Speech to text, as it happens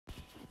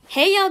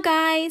Hey y'all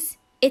guys,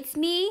 it's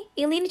me,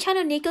 Elena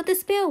channel Neko the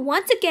Spear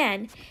once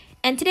again,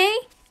 and today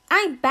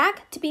I'm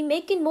back to be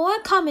making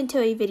more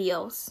commentary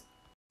videos.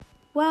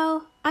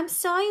 Well, I'm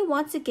sorry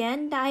once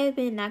again that I have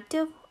been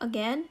inactive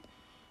again,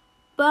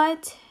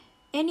 but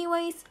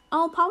anyways,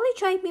 I'll probably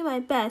try to do my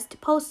best to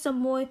post some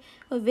more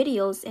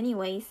videos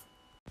anyways.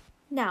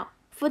 Now,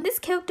 for this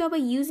character we're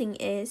using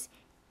is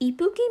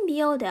Ibuki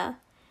Miyoda.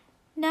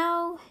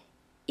 Now,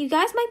 you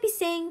guys might be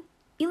saying,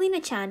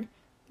 Elena-chan,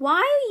 why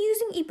are you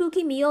using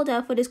Ibuki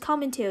Miyoda for this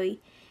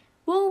commentary?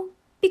 Well,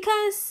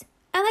 because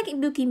I like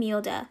Ibuki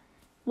Miyoda.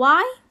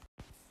 Why?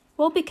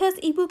 Well, because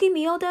Ibuki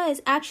Miyoda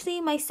is actually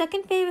my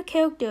second favorite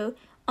character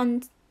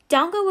on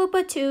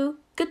Danganronpa 2,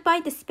 Goodbye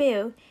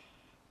Despair.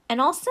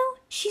 And also,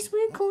 she's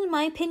really cool in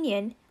my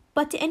opinion.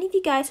 But to any of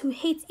you guys who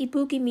hates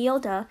Ibuki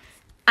Miyoda,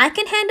 I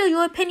can handle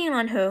your opinion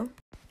on her.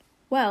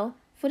 Well,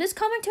 for this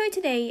commentary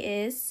today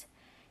is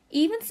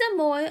even some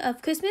more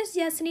of Christmas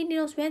Destiny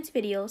Needles Rants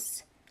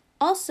videos.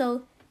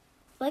 Also,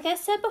 like I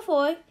said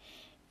before,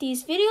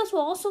 these videos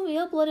will also be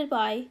uploaded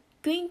by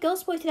Green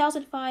Ghost Boy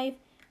 2005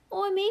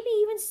 or maybe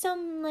even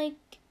some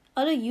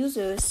other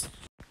users.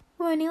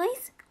 Well,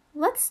 anyways,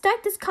 let's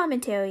start this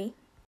commentary.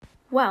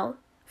 Well,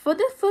 for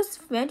the first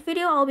rant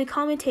video I'll be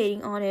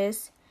commentating on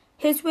is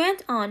his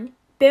rant on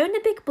Bear in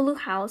the Big Blue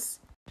House.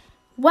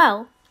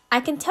 Well,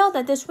 I can tell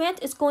that this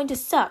rant is going to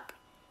suck.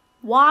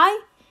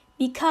 Why?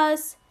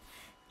 Because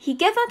he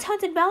gave out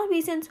tons of valid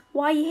reasons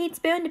why he hates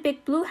Bear in the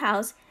Big Blue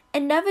House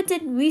and never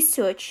did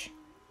research.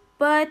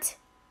 But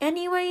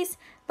anyways,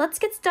 let's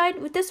get started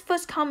with this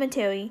first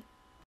commentary.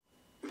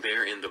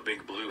 Bear in the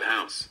Big Blue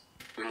House.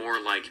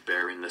 More like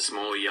Bear in the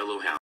Small Yellow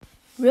House.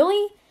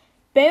 Really?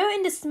 Bear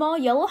in the Small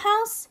Yellow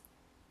House?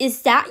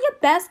 Is that your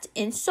best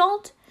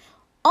insult?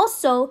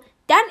 Also,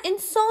 that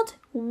insult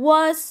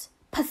was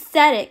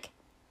pathetic.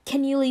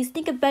 Can you at least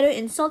think of better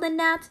insult than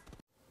that?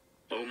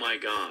 Oh my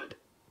god.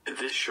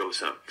 This show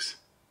sucks.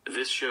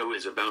 This show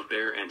is about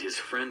Bear and his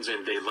friends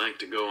and they like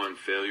to go on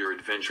failure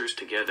adventures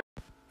together.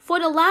 For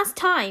the last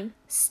time,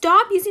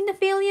 stop using the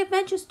failure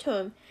adventures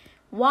term.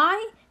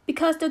 Why?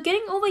 Because they're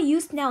getting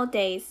overused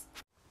nowadays.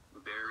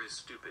 Bear is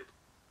stupid.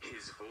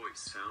 His voice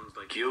sounds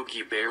like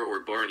Yogi Bear or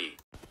Barney.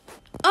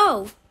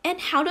 Oh, and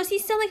how does he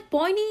sound like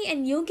Barney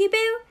and Yogi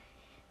Bear?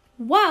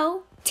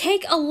 Well,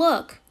 take a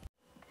look.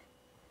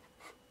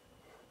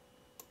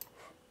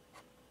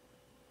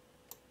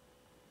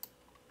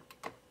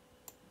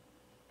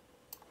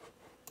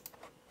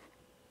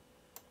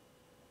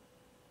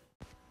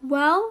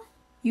 Well,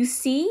 you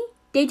see,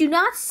 they do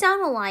not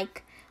sound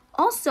alike.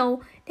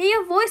 Also, they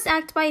are voice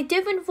acted by a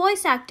different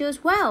voice actor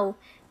as well.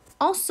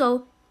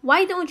 Also,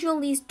 why don't you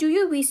at least do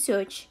your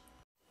research?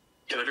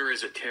 Dutter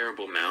is a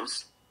terrible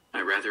mouse.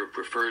 I rather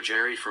prefer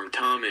Jerry from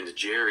Tom and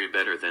Jerry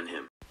better than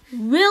him.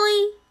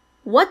 Really?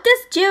 What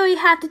does Jerry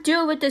have to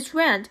do with this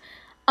rant?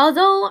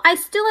 Although I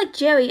still like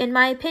Jerry in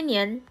my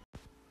opinion.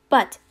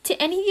 But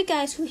to any of you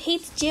guys who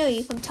hates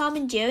Jerry from Tom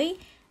and Jerry,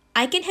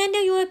 I can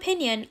handle your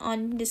opinion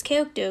on this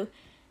character.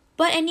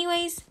 But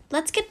anyways,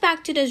 let's get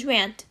back to this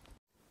rant.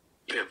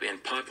 Pip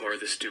and Pop are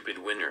the stupid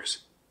winners.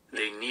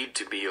 They need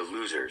to be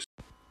losers.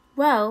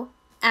 Well,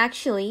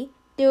 actually,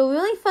 they were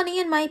really funny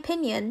in my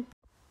opinion.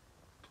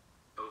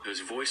 Oh, his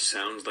voice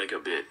sounds like a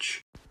bitch.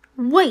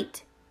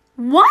 Wait,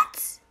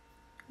 what?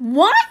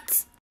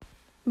 What?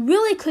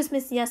 Really,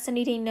 Christmas Yes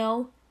anything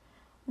no?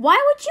 Why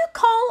would you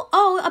call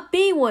a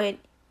B word?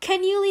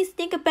 Can you at least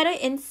think of better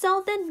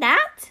insult than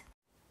that?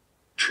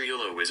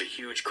 Trilo is a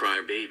huge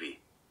crybaby.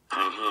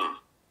 Haha.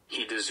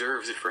 He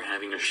deserves it for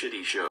having a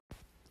shitty show.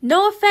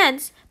 No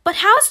offense, but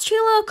how's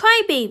Trilo a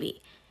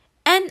crybaby?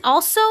 And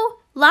also,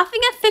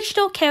 laughing at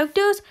fictional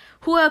characters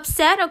who are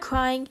upset or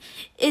crying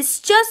is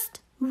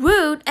just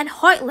rude and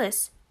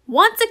heartless.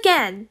 Once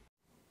again.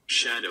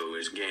 Shadow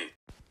is gay.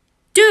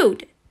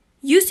 Dude,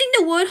 using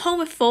the word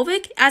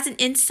homophobic as an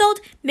insult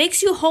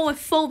makes you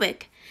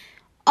homophobic.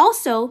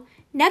 Also,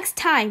 next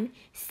time,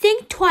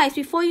 think twice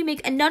before you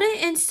make another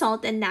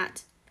insult than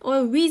that, or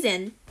a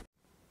reason.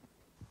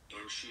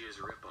 And she is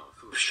a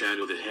ripoff of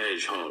Shadow the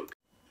Hedgehog.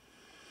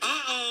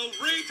 Uh-oh,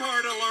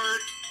 retard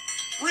alert!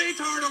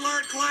 Retard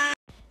alert, class!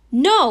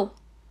 No!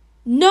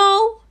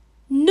 No!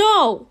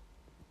 No!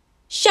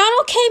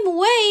 Shadow came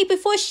way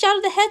before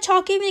Shadow the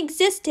Hedgehog even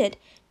existed.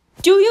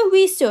 Do your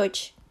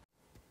research.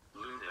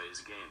 Luna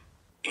is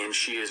gay. And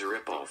she is a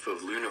ripoff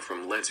of Luna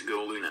from Let's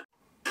Go Luna.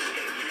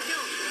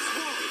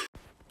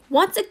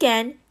 Once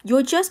again,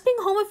 you're just being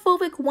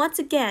homophobic once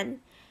again.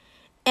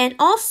 And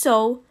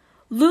also,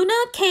 Luna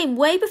came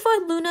way before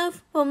Luna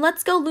from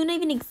Let's Go Luna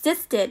even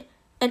existed.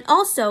 And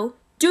also,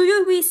 do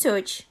your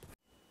research.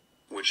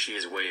 Which she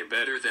is way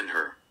better than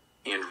her.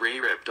 And Ray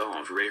ripped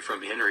off Ray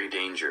from Henry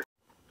Danger.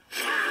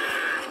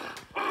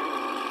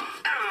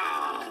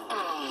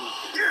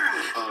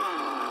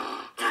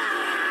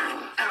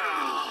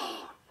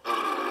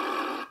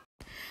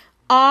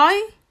 Are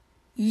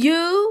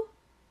you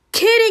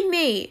kidding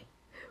me?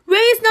 Ray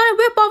is not a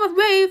ripoff of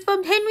Ray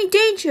from Henry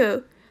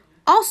Danger.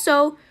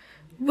 Also,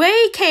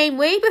 Ray came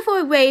way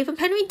before Ray from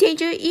Henry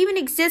Danger even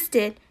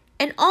existed.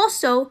 And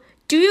also,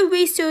 do your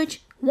research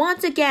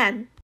once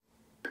again.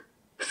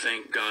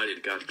 Thank God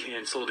it got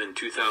cancelled in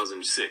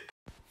 2006.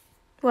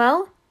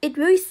 Well, it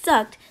really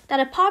sucked that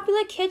a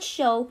popular kids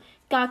show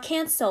got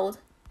cancelled.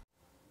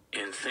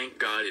 And thank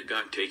God it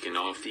got taken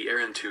off the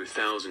air in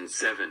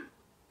 2007.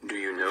 Do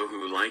you know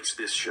who likes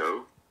this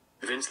show?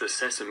 Vince the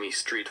Sesame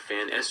Street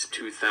fan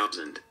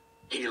S2000.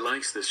 He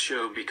likes this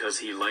show because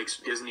he likes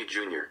Disney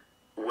Jr.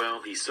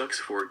 Well, he sucks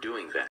for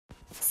doing that.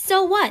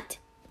 So what?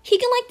 He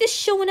can like this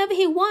show whenever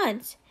he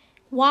wants.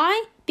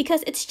 Why?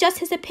 Because it's just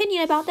his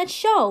opinion about that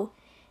show.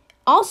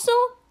 Also,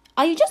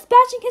 are you just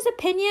bashing his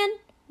opinion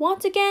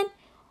once again?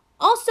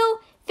 Also,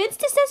 Vince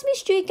the Sesame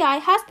Street guy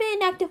has been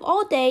inactive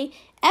all day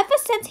ever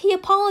since he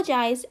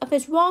apologized of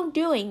his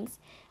wrongdoings.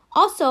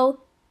 Also,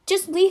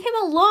 just leave him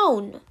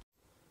alone.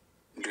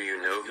 Do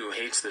you know who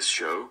hates this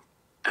show?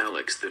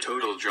 Alex the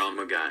total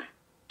drama guy.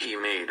 He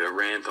made a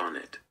rant on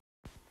it.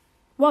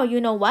 Well,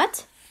 you know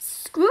what?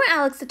 Screw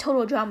Alex the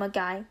total drama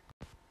guy.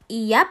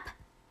 Yep,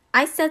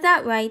 I said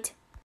that right.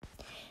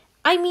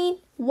 I mean,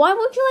 why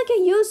would you like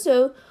a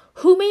user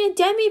who made a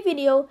demo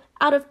video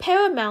out of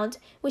Paramount,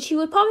 which he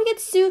would probably get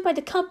sued by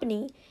the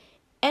company?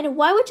 And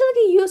why would you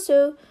like a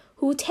user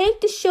who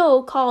take the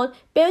show called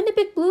Bear in the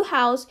Big Blue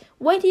House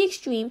way to the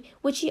extreme,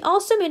 which he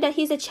also made that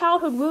he's a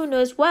childhood ruiner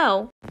as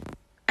well?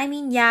 I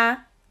mean, yeah,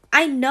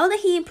 I know that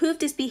he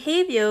improved his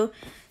behavior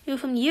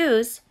from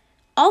years.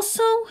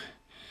 Also,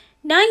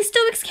 now he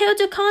still makes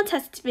character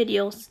contest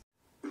videos.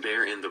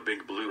 Bear in the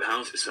Big Blue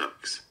House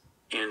sucks.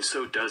 And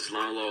so does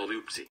Lala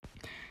Loopsy.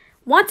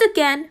 Once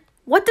again,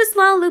 what does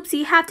Lala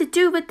Loopsy have to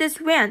do with this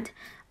rant?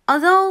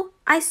 Although,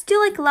 I still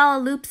like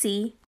Lala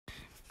Loopsy.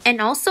 And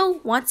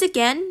also, once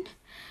again,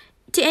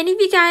 to any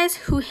of you guys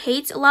who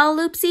hates Lala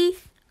Loopsy,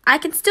 I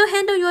can still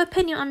handle your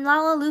opinion on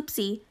Lala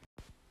Loopsy.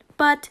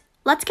 But,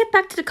 let's get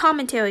back to the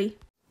commentary.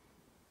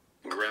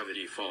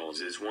 Gravity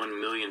Falls is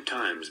 1 million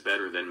times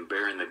better than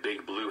Bear in the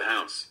Big Blue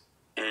House.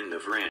 End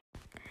of rant.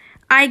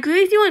 I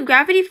agree with you on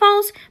Gravity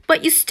Falls,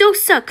 but you still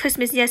suck,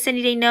 Christmas Yes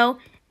Sunny Day No.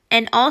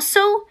 And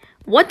also,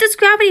 what does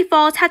Gravity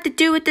Falls have to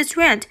do with this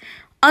rant?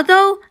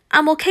 Although,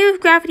 I'm okay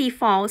with Gravity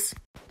Falls.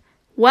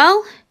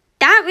 Well,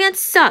 that rant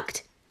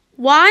sucked.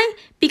 Why?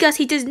 Because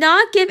he does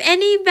not give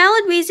any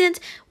valid reasons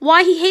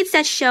why he hates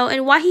that show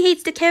and why he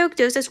hates the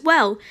characters as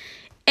well.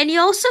 And he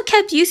also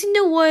kept using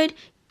the word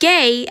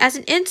gay as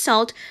an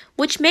insult,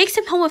 which makes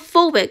him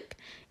homophobic.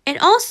 And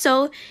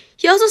also,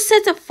 he also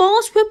said some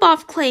false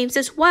ripoff claims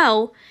as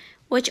well,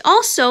 which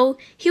also,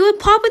 he would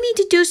probably need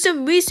to do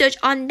some research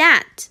on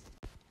that.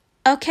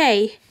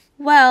 Okay,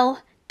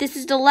 well, this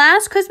is the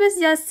last Christmas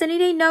Yes Sunny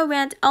Day No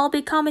rant I'll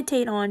be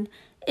commentating on,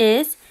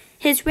 is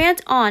his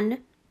rant on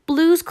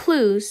Blue's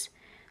Clues.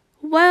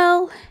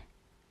 Well,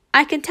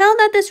 I can tell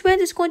that this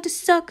rant is going to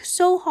suck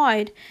so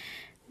hard.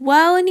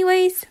 Well,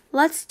 anyways,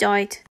 let's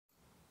start.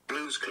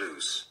 Blue's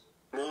Clues.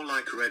 More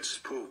like Red's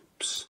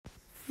poops.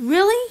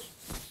 Really?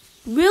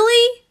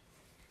 Really?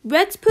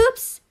 Red's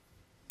poops?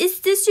 Is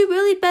this your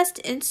really best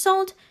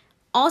insult?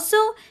 Also,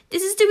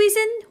 this is the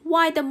reason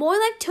why the more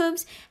like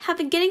terms have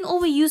been getting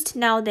overused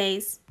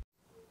nowadays.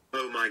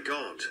 Oh my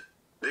god.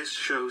 This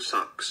show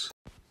sucks.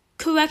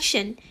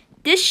 Correction.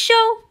 This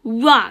show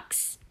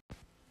rocks.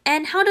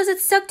 And how does it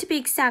suck to be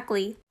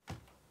exactly?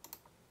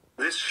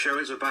 This show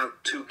is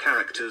about two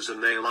characters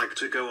and they like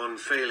to go on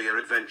failure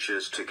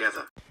adventures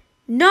together.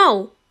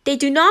 No, they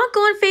do not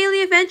go on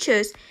failure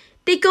adventures.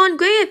 They go on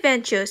great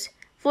adventures.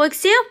 For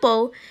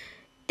example,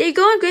 they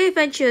go on great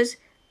adventures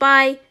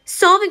by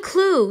solving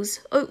clues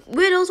or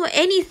riddles or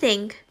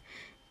anything.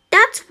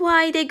 That's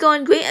why they go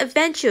on great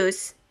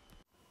adventures.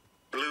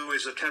 Blue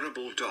is a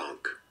terrible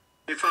dog.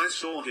 If I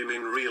saw him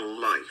in real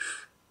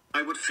life,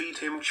 I would feed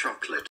him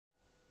chocolate.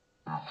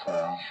 If I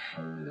saw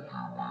him in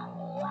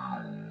real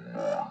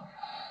life,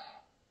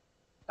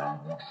 I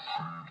would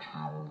feed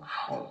him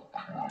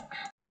chocolate.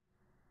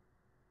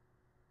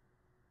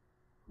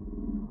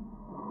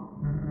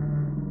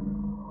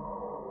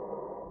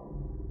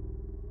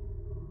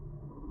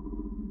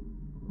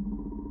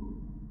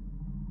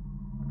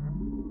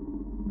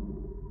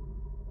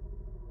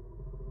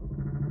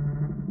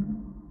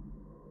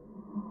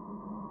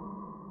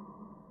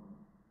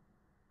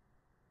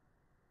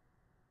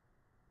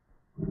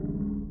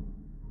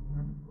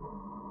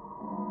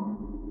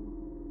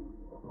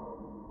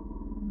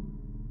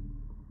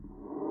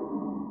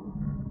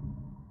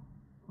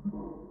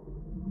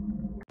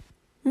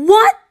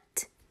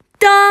 What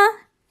the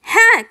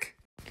heck?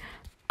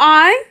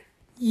 Are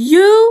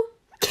you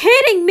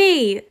kidding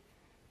me?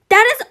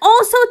 That is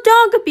also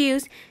dog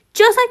abuse,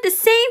 just like the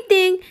same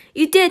thing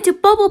you did to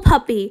Bubble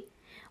Puppy.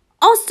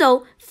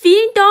 Also,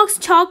 feeding dogs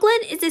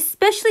chocolate is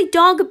especially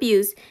dog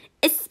abuse,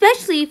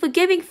 especially for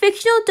giving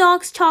fictional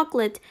dogs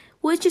chocolate,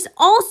 which is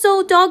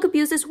also dog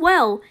abuse as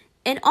well.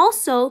 And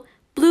also,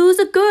 Blue's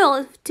a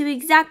girl, to be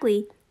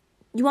exactly.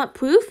 You want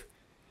proof?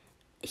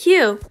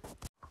 Here.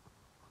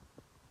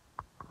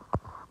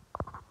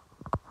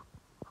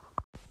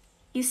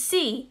 You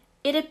see,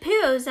 it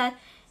appears that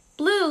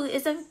Blue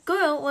is a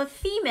girl or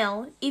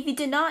female. If you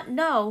did not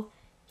know,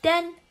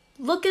 then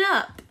look it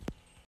up.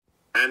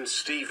 And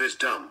Steve is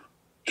dumb.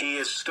 He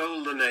has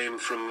stole the name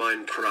from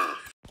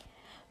Minecraft.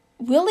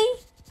 Really?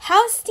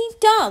 How is Steve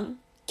dumb?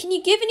 Can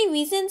you give any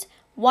reasons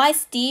why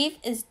Steve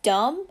is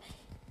dumb?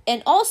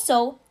 And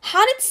also,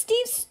 how did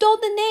Steve stole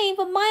the name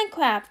of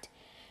Minecraft?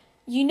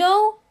 You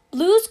know,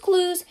 Blue's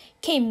Clues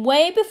came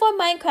way before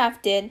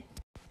Minecraft did.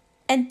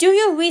 And do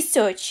your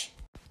research.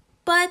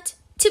 But,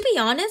 to be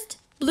honest,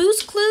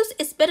 Blue's Clues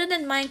is better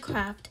than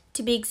Minecraft,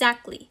 to be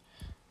exactly.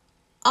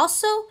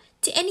 Also,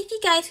 to any of you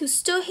guys who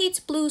still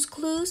hates Blue's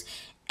Clues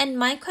and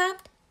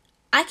Minecraft,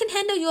 I can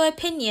handle your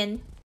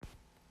opinion.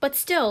 But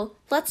still,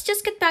 let's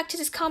just get back to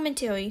this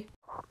commentary.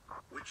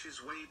 Which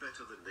is way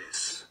better than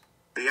this.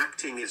 The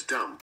acting is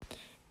dumb.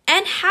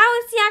 And how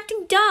is the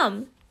acting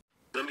dumb?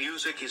 The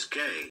music is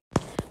gay.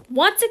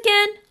 Once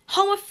again,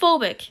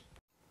 homophobic.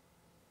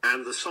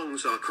 And the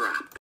songs are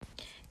crap.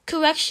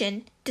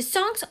 Correction, the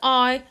songs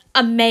are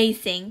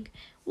amazing.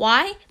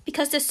 Why?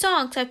 Because the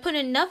songs have put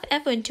enough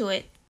effort into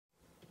it.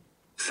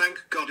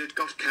 Thank God it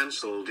got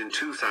cancelled in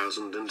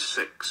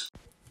 2006.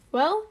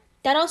 Well,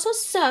 that also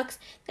sucks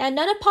that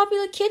another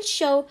popular kids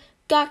show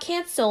got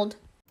cancelled.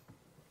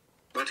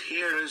 But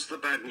here is the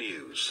bad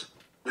news.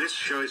 This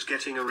show is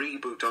getting a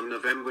reboot on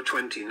November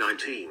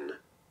 2019.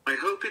 I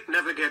hope it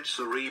never gets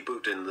a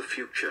reboot in the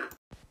future.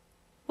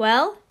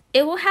 Well,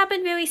 it will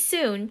happen very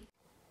soon.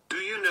 Do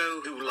you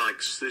know who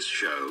likes this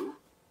show?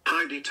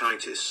 Heidi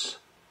Titus.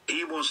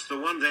 He was the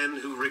one then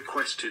who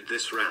requested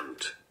this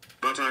rant.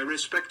 But I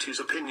respect his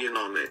opinion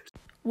on it.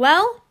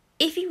 Well,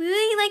 if he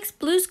really likes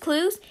Blue's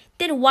Clues,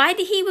 then why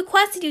did he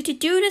request you to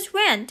do this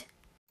rant?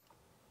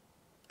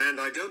 And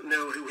I don't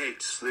know who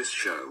hates this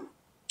show.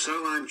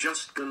 So I'm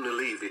just gonna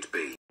leave it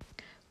be.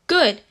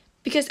 Good,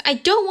 because I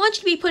don't want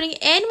you to be putting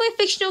any more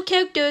fictional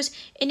characters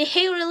in the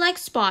hate or like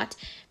spot,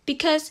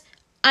 because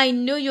I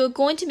know you're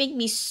going to make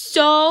me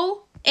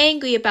so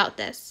angry about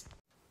this.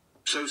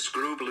 So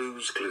screw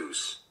Blue's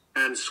Clues.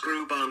 And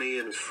screw Barney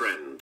and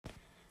Friends.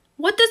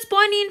 What does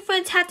Barney and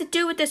Friends have to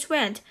do with this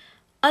rant?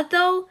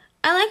 Although,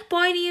 I like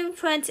Barney and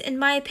Friends in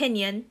my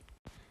opinion.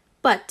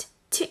 But,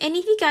 to any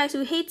of you guys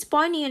who hates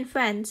Barney and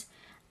Friends,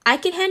 I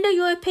can handle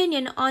your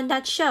opinion on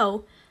that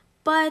show.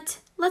 But,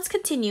 let's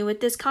continue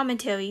with this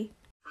commentary.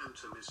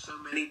 Phantom is so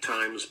many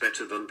times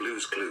better than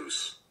Blue's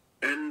Clues.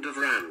 End of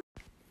rant.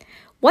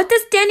 What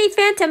does Danny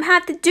Phantom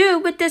have to do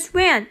with this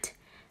rant?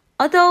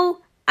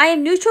 Although, I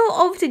am neutral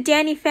over to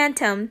Danny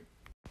Phantom.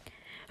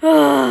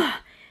 Oh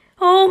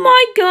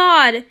my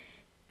god!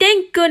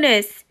 Thank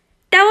goodness!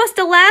 That was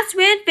the last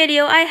rant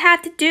video I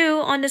had to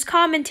do on this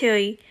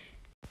commentary.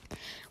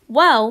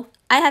 Well,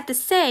 I have to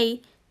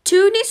say,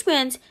 2 of these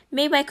rants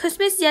made by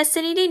Christmas Yes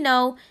Sunny Day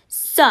No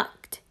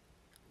sucked.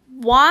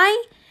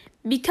 Why?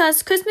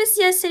 Because Christmas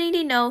Yes Sunny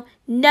Day No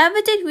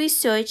never did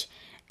research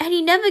and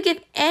he never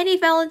gave any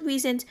valid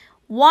reasons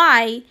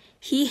why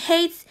he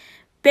hates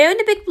Bear in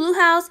the Big Blue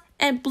House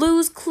and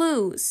Blue's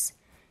Clues.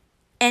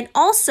 And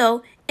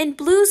also, in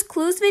Blue's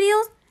Clues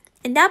videos,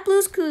 in that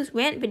Blue's Clues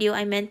rant video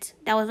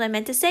that was what I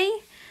meant to say.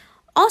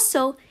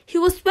 Also, he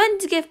was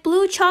threatened to give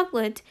Blue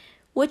chocolate,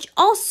 which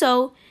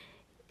also,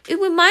 it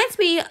reminds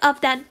me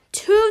of that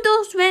 2 of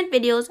those rant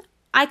videos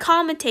I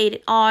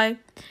commentated are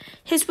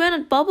his rant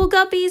on Bubble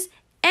Guppies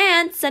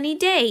and Sunny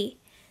Day.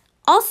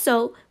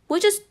 Also,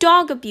 which is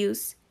dog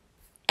abuse.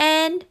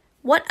 And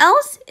what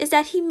else is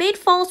that he made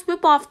false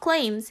rip-off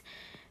claims.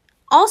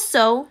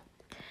 Also,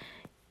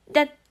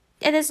 that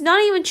it is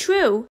not even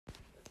true.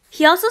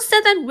 He also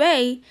said that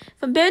Ray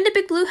from Bear in the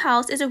Big Blue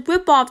House is a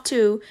rip-off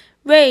to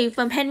Ray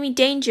from Henry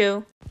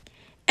Danger.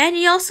 And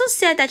he also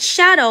said that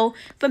Shadow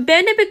from Bear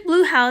in the Big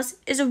Blue House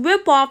is a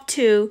rip-off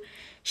to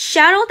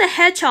Shadow the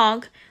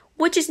Hedgehog,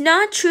 which is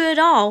not true at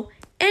all.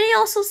 And he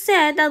also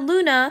said that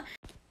Luna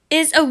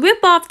is a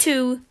rip-off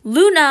to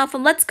Luna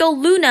from Let's Go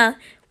Luna,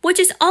 which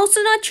is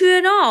also not true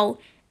at all.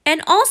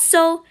 And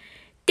also,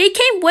 they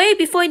came way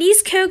before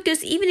these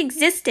characters even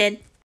existed.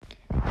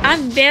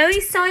 I'm very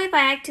sorry if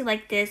I acted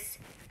like this.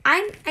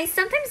 I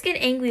sometimes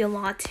get angry a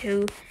lot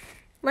too.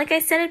 Like I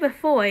said it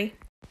before.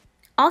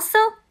 Also,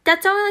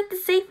 that's all I like to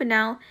say for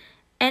now.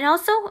 And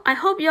also, I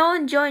hope you all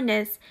enjoyed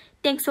this.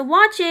 Thanks for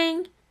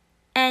watching.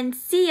 And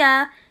see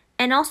ya.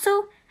 And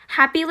also,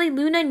 happy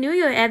Lunar New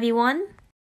Year, everyone.